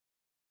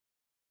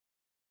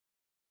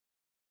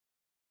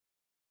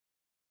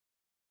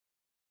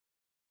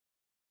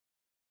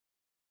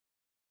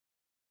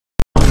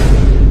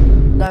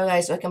Hello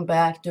guys, welcome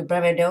back to a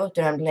brand video.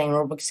 Today I'm playing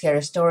Roblox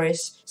Scary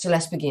Stories, so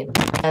let's begin.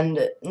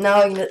 And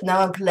now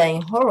I'm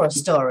playing Horror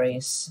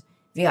Stories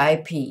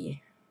VIP.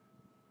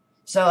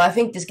 So I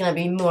think this is gonna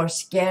be more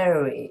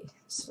scary.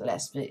 So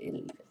let's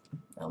be.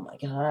 Oh my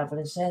god, I would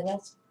have said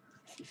that.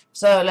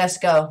 So let's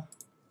go.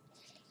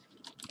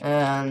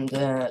 And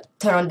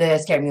turn on the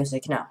scary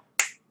music now.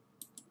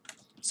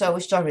 So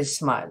we start with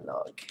Smile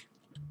Log.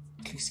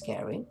 Looks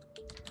scary.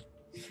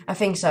 I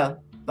think so.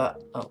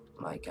 But oh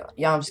my god,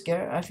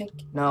 Jumpscare, I think?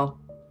 No,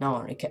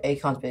 it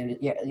can't be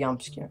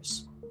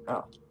Jumpscares.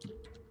 No.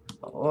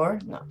 Or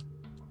no.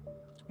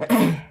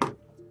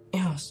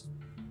 Yes.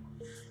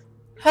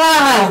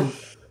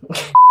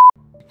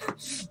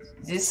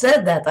 You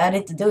said that, I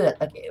need to do that.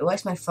 Okay, why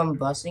is my phone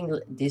buzzing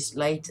this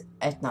late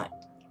at night?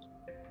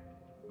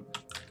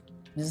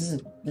 This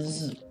is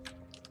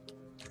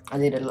I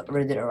did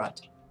it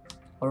right.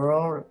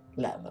 Horror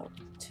level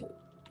 2.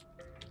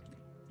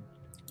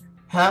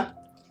 Huh?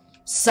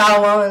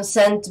 Someone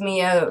sent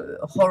me a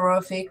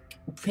horrific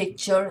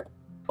picture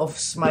of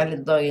Smiley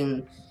Dog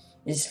and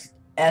is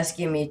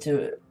asking me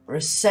to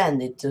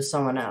resend it to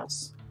someone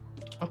else.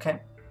 Okay.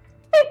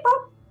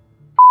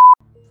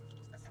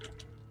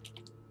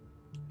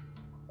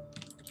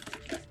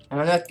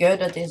 I'm not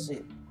good at this.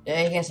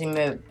 Yeah, you can see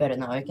me better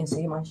now. I can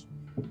see much.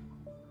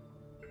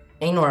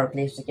 Ignore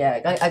please.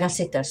 Yeah, I can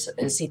sit there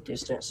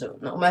soon.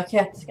 No, my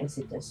cat is gonna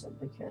sit there soon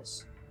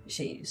because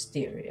she's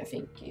theory. I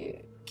think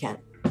you can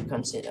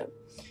consider.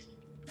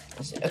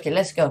 Okay,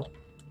 let's go.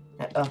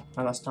 Oh,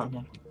 I was done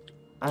here.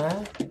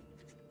 Can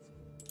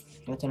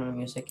I turn on the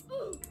music?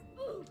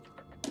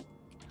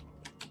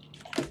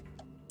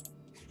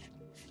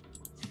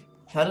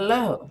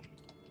 Hello.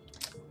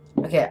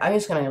 Okay, I'm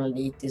just gonna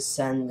delete this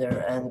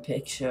sender and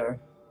picture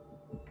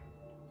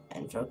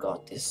and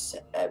forgot this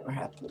ever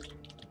happened.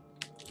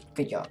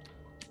 Good job.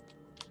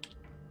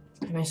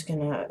 I'm just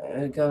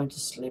gonna go to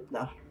sleep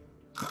now.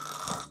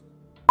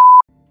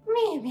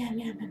 Meow, meow,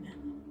 meow, meow, meow.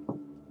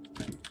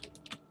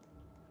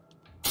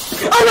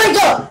 Oh my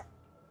god!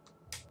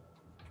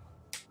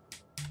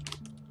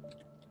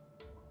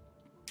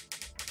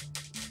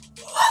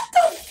 What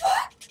the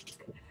fuck?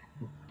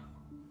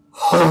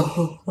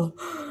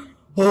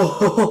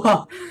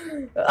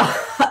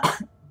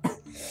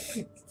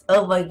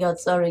 Oh my god,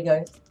 sorry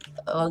guys.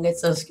 I'll get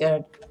so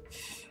scared.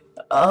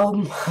 Oh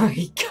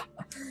my god.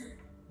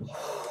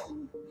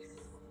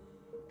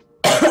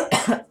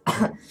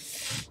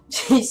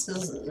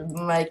 Jesus,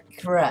 my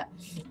crap.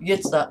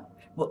 Good stuff.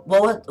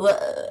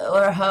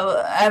 Or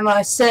how am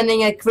I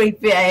sending a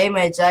creepy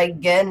image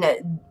again?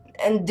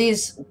 And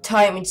this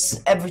time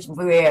it's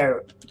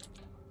everywhere.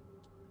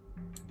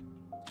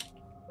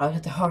 I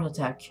had a heart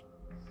attack.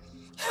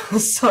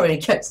 Sorry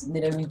guys,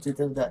 didn't mean to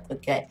do that,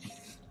 okay.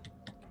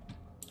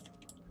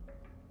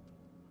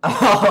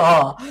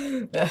 Oh,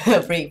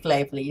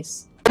 replay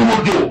please.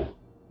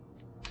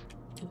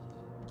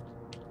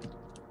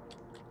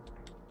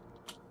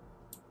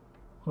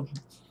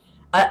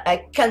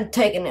 I can't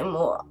take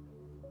anymore.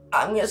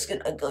 I'm just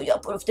gonna go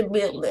up with the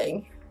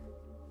building.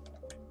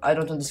 I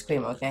don't want to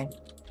scream, okay?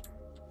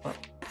 Oh,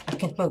 I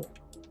can't move.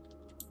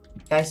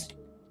 Guys,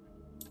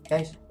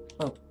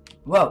 oh,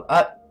 whoa,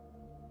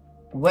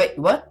 wait,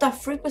 what the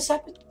freak was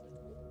happening?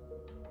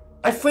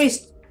 I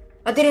freezed.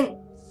 I didn't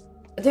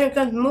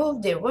can't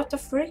move there. What the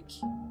freak?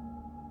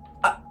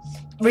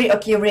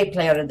 Okay,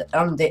 replay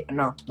on the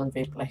no, don't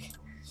replay.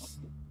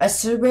 I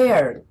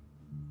swear,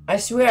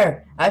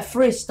 I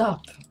freezed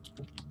up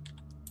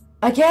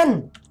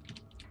again.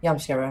 Yeah, I'm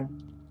scared.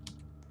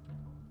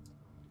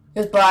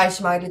 Goodbye,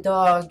 Smiley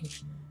Dog.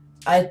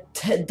 I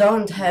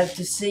don't have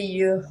to see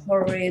your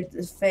horrid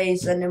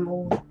face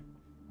anymore.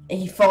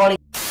 He falling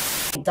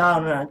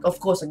down. Of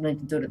course, I'm going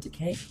to do that.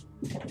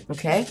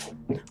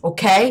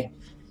 Okay.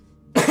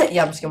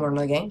 Yeah, I'm just gonna run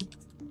again.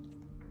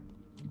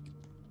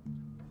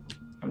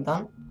 I'm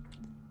done.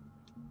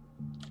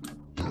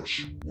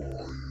 That's why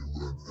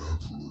whenever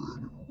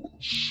anyone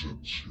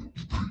sends you a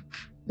pic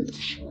of the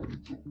Smiley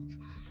Dog,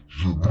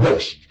 you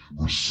must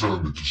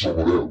resend it to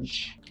someone else.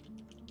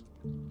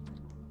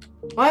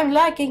 Oh, I'm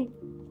lagging.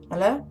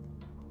 Hello?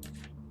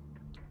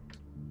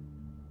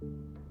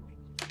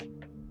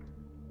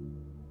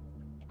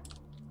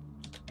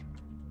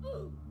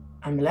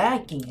 I'm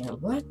lagging.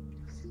 What?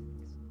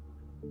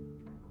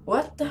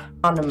 What the?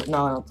 Oh, no,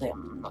 not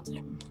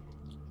him.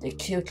 The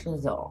cute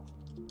little doll.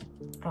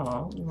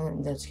 Oh,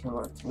 that's gonna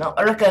work. No,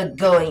 I look at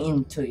going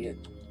into you.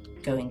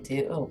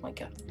 Oh my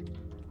god.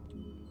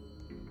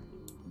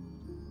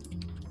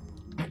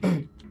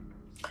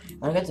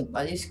 I'm going to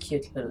buy this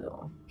cute little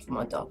doll for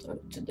my daughter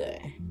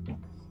today.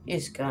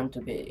 He's going to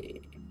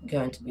be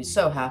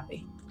so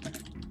happy.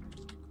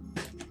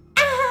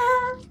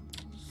 Ah!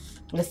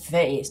 The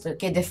face,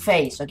 okay, the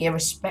face, okay,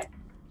 respect.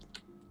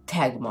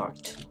 Tag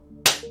marked.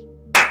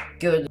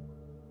 Good.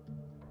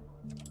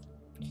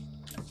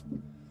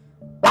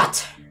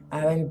 But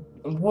I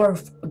will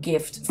worth a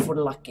gift for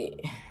lucky,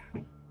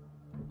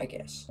 I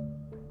guess.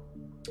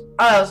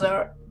 Oh,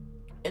 sir,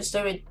 it's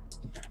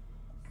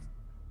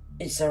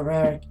a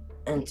rare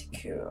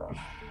antique.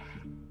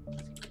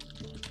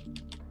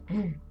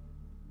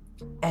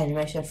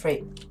 Animation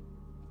 3.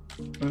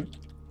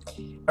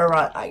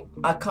 Alright,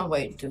 I can't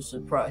wait to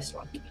surprise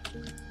Rocky.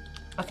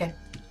 Okay.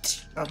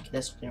 Okay,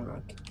 that's been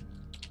Rocky.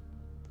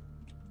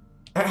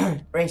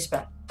 Race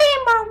back.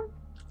 Bam bam!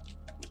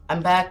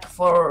 I'm back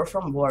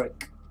from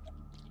work.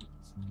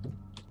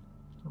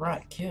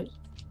 Right, cute.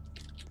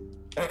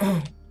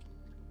 Happy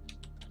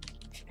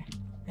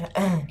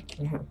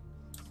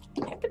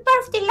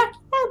birthday, Lucky.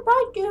 I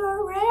brought you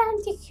a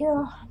round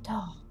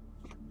doll.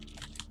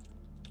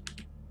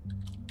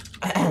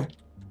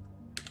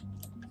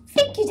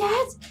 Thank you,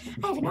 Dad.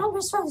 I've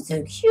always wanted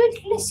a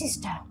cute little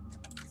sister.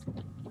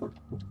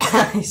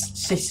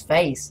 His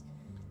face.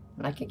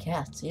 Like a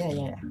cat.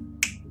 Yeah.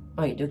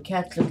 Oh, you do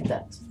cat? Look at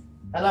that.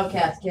 I love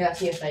cats. Can I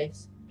see your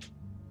face?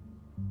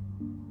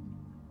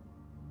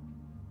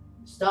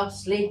 Stop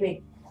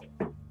sleeping.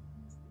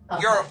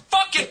 You're a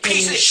fucking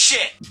piece of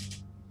shit!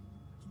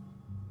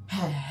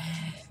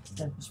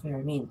 That was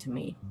very mean to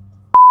me.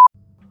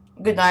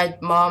 Good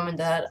night, Mom and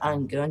Dad.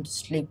 I'm going to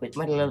sleep with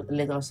my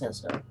little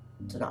sister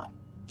tonight.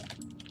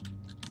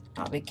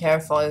 Now be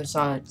careful if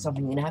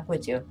something can happen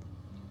with you.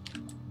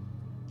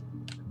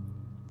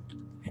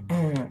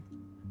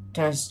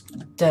 Turns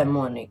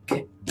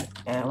demonic.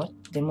 What?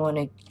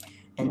 Demonic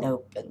and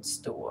opens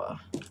door.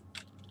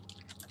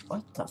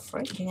 What the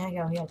frick? Can I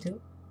go here too?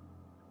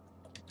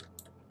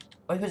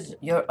 What was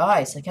your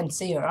eyes? I can't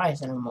see your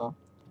eyes anymore.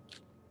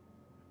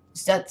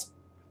 Is that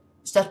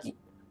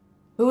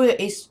who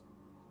is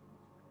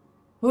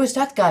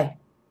that guy?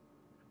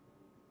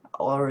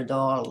 Or a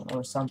doll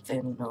or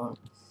something? No.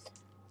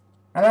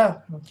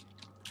 Hello.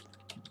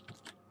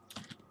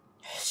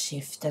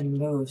 Shift and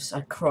moves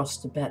across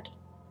the bed.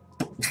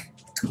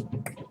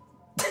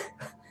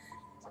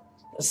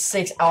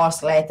 6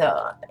 hours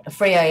later,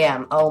 3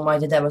 AM. Oh my,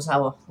 the devil's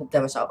hour. The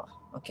devil's hour.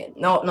 Okay,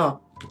 no.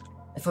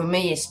 For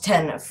me, it's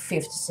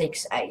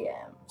 10:56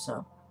 AM.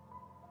 So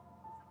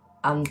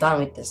I'm done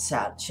with this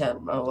sad shit.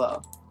 Oh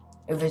well.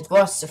 If it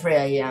was 3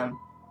 AM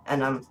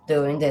and I'm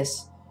doing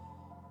this,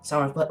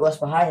 someone was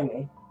behind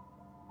me.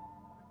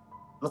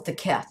 Not the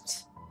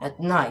cat. At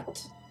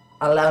night,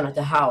 alone at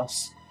the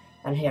house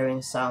and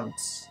hearing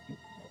sounds.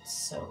 It's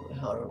so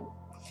horrible.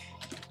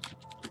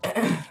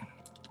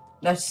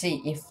 Let's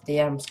see if the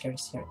jumpscare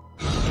is here.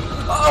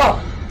 Oh!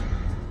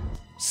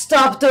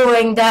 Stop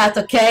doing that,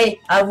 okay?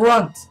 I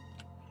won't.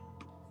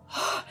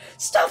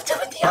 Stop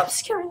doing the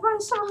jumpscare. Why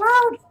so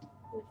loud?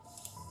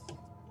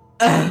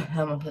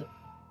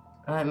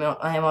 I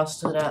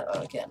must do that.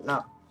 Okay,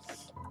 no.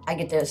 I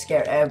get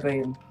scared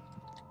every.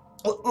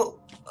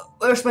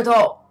 Where's my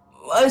doll?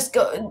 What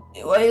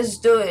is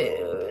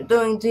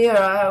doing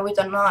here with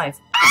a knife?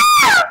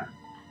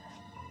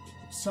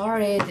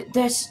 Sorry,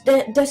 that's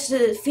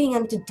the thing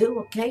I'm to do,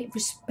 okay?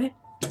 Respect.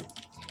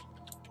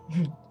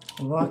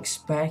 Walks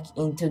back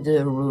into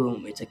the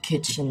room with a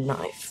kitchen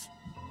knife.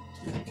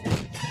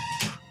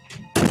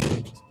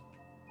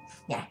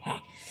 Yeah,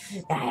 I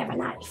have a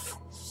knife.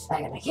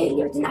 I'm gonna kill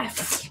you with the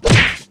knife.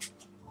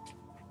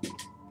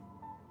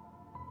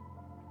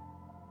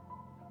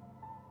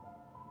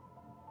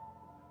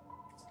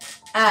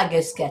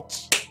 Good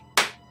sketch.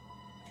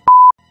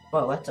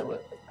 Whoa, what's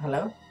up?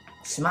 Hello?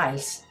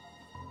 Smiles.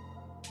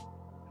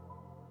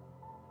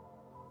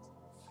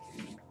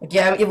 Okay,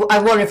 I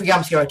warn you for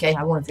jumpscare, okay?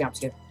 I warn you for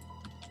jumpscare.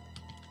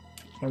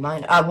 Never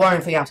mind. I warn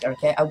you for jumpscare,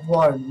 okay? I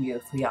warn you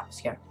for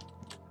jumpscare.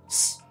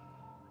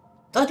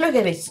 Don't look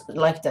at me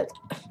like that.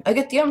 I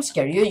get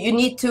jumpscare. You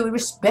need to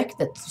respect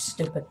that,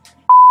 stupid.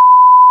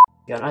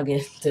 I'll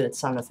get to that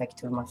sound effect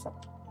to myself.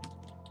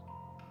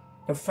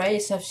 Your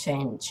face has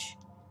changed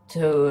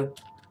to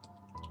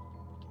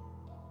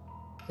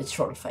the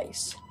troll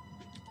face.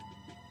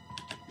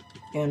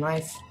 The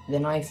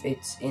knife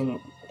it's in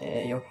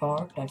your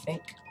heart, I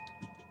think.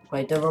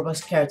 Wait, the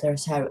Roblox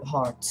characters have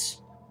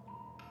hearts.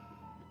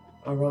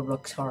 Or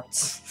Roblox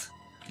hearts.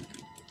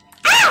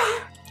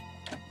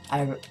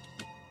 I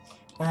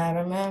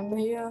remember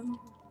you.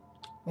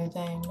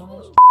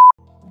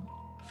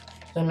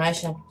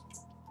 Donation.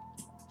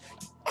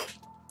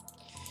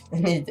 I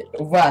need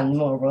one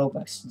more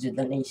Robux to do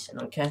donation,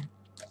 okay?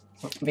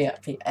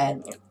 VIP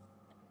admin.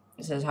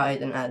 It says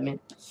hide an admin.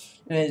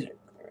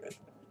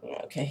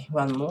 Okay,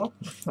 one more,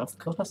 of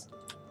course.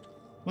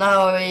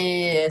 Now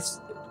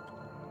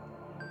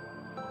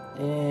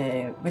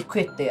we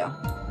quit there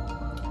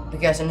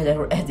because I need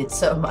to edit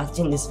so much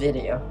in this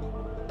video.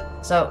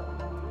 So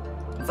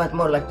if I want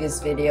more like these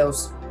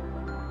videos,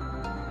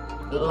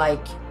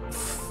 like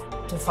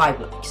to 5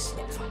 likes.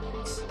 Yeah, 5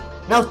 likes.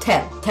 No,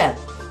 10.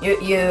 You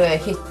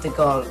hit the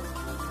goal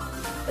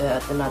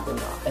at another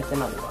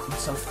one.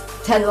 So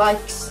 10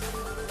 likes.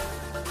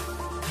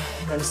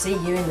 I'll see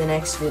you in the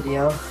next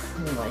video.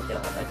 Oh my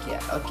god, okay,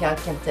 I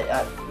can't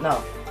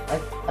no, I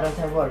don't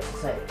have words to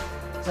say.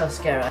 So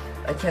scared,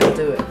 I can't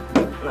do it.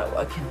 No,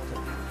 I can't do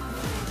it.